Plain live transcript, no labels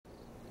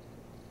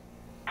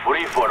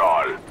Free for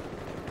all.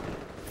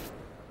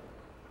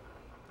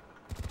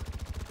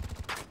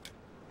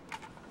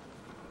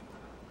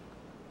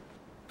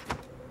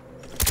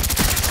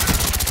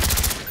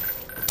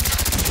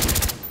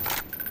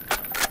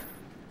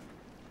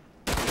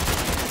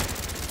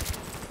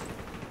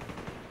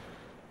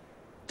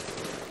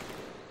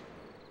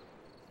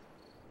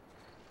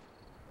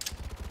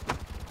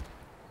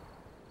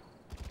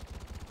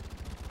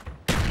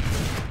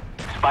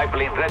 Spy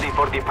plane ready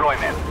for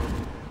deployment.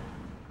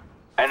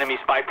 Enemy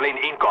spy plane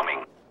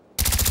incoming.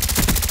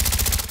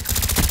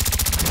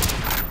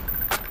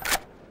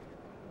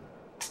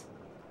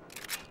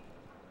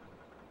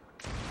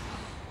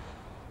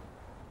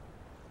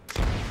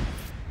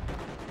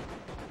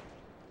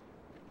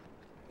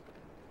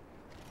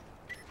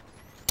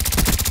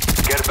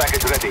 Care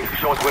package ready.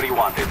 Show us where you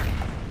want it.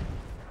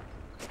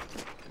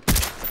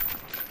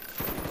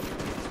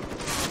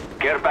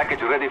 Care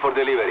package ready for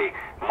delivery.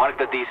 Mark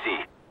the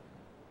DC.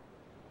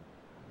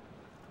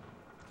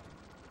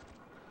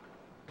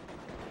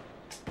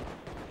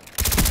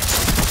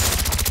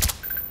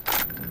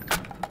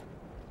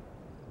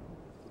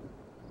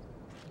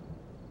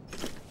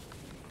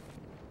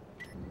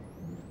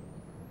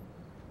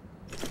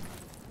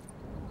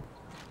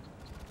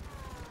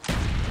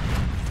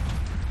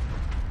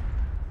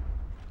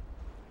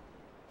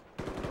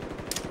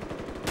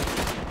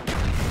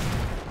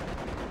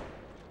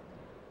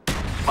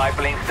 Spy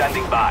plane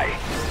standing by.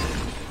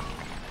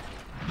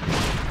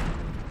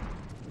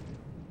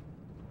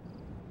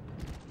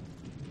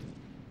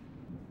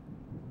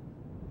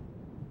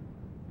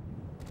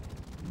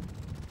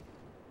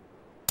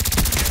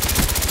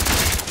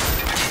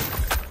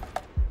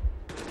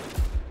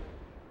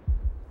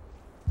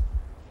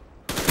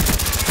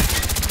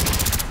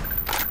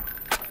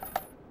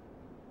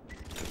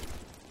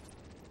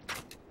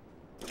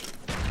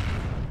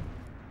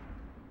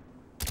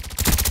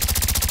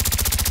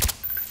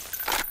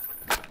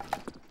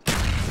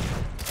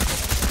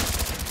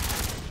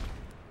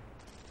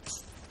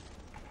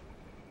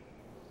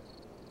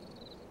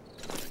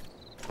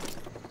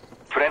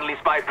 Friendly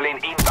spy plane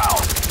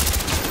inbound.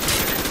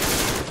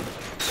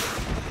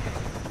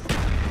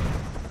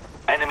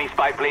 Enemy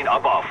spy plane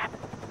above.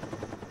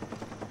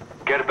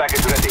 Care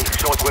package ready.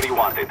 Show us where you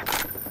want it.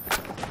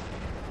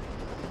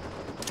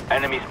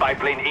 Enemy spy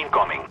plane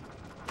incoming.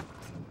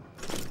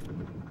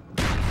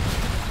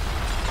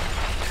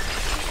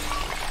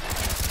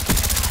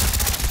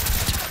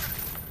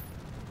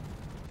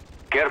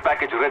 Care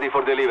package ready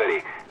for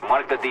delivery.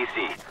 Mark the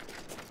DC.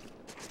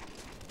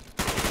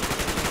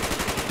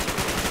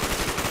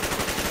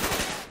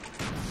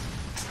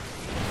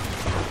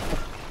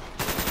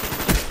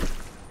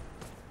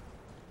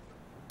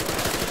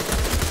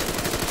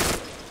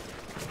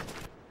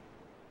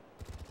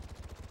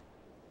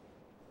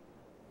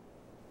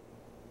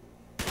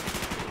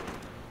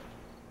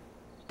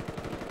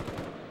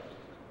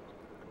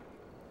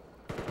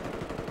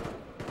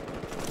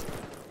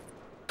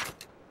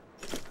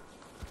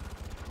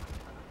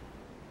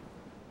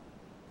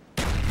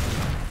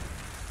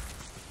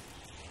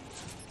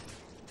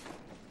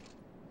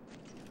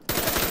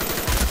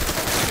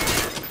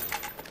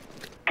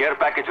 Care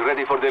package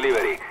ready for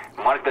delivery.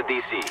 Mark the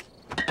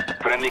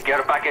DC. Friendly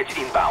care package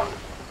inbound.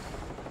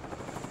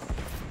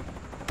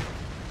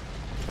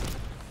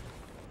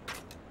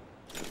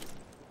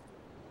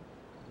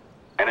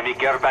 Enemy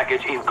care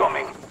package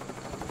incoming.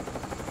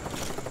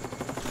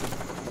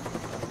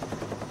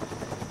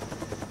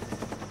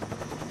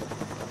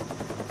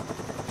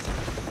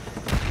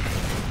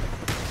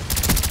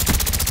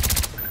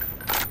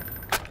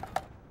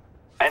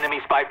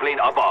 Enemy spy plane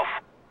above.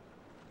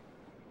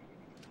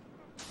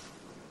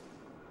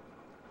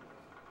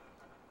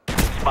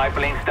 Spy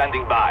plane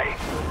standing by.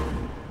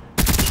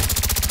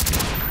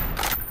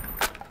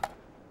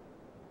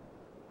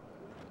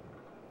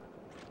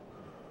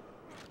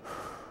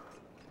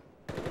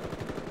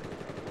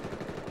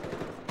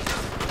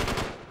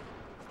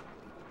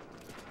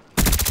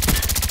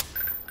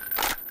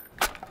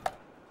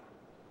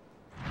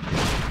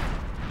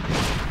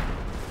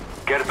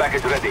 Care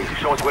package ready.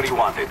 Show us where you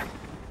want it.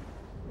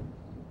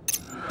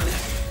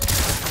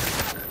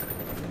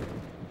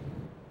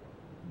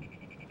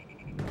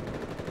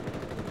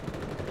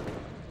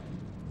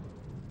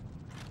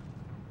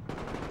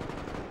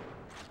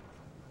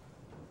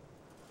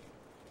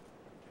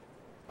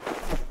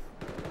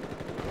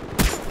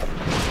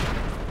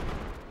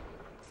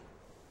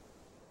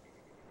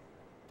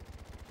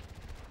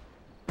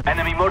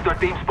 Enemy mortar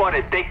team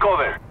spotted. Take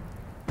cover.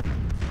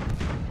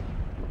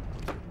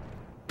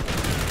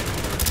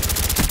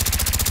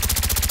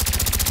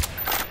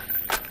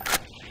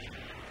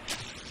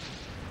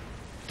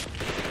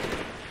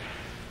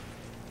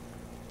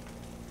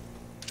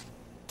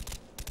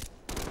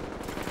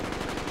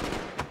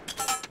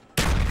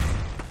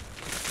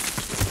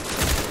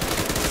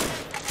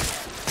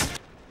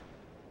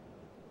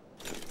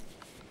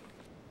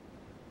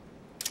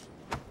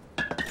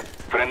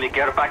 Friendly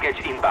care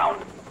package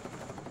inbound.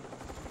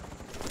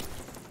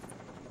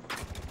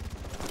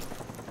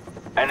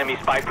 Enemy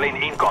spy plane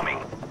incoming.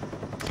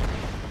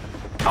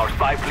 Our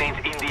spy plane's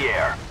in the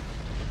air.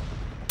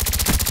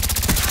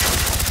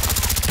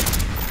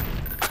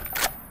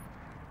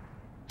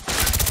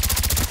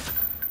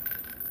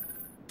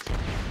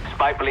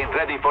 Spy plane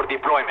ready for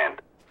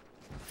deployment.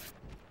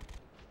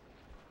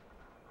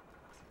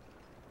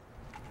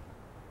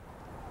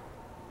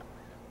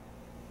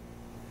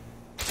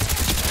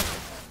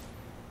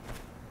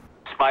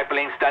 Spy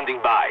plane standing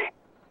by.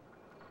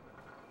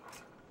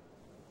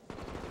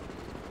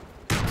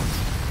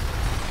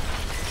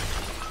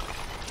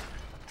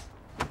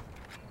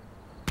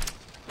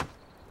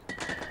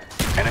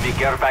 Enemy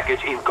care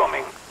package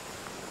incoming.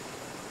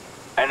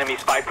 Enemy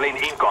spy plane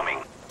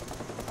incoming.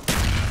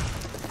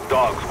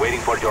 Dogs waiting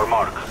for your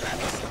mark.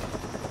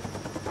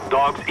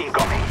 Dogs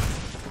incoming.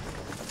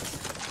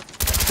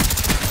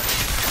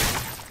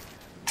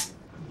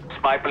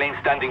 Spy plane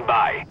standing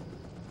by.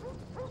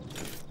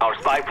 Our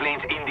spy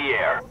plane's in the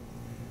air.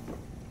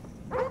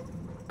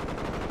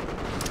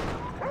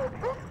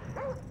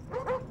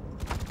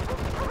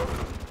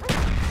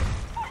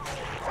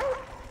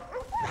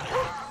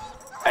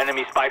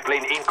 Enemy spy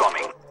plane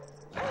incoming.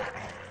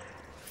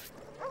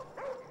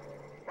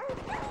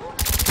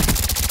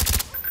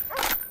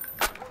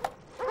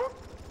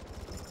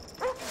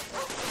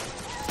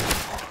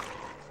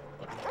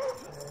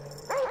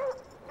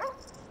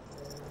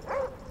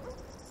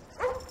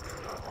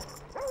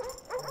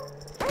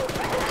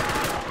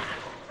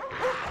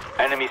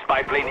 Enemy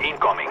spy plane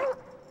incoming.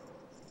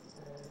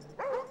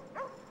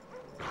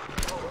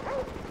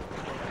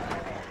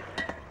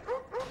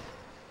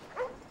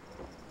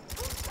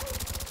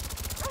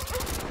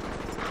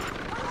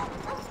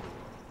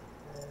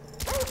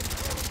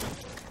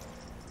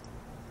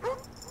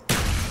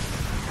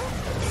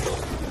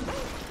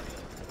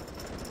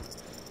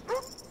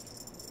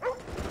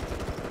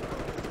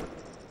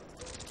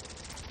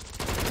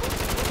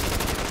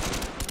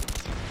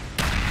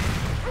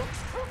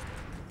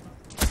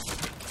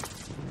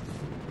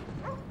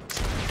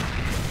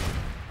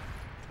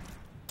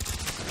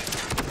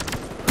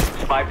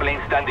 Spy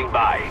plane standing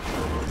by.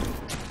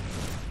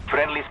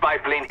 Friendly spy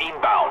plane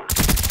inbound.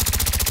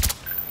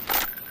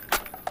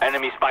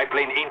 Enemy spy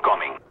plane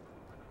incoming.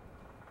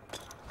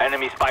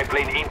 Enemy spy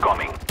plane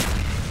incoming.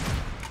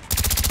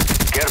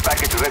 Care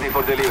package ready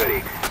for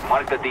delivery.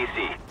 Mark the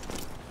DC.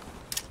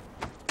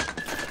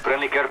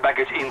 Friendly care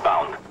package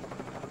inbound.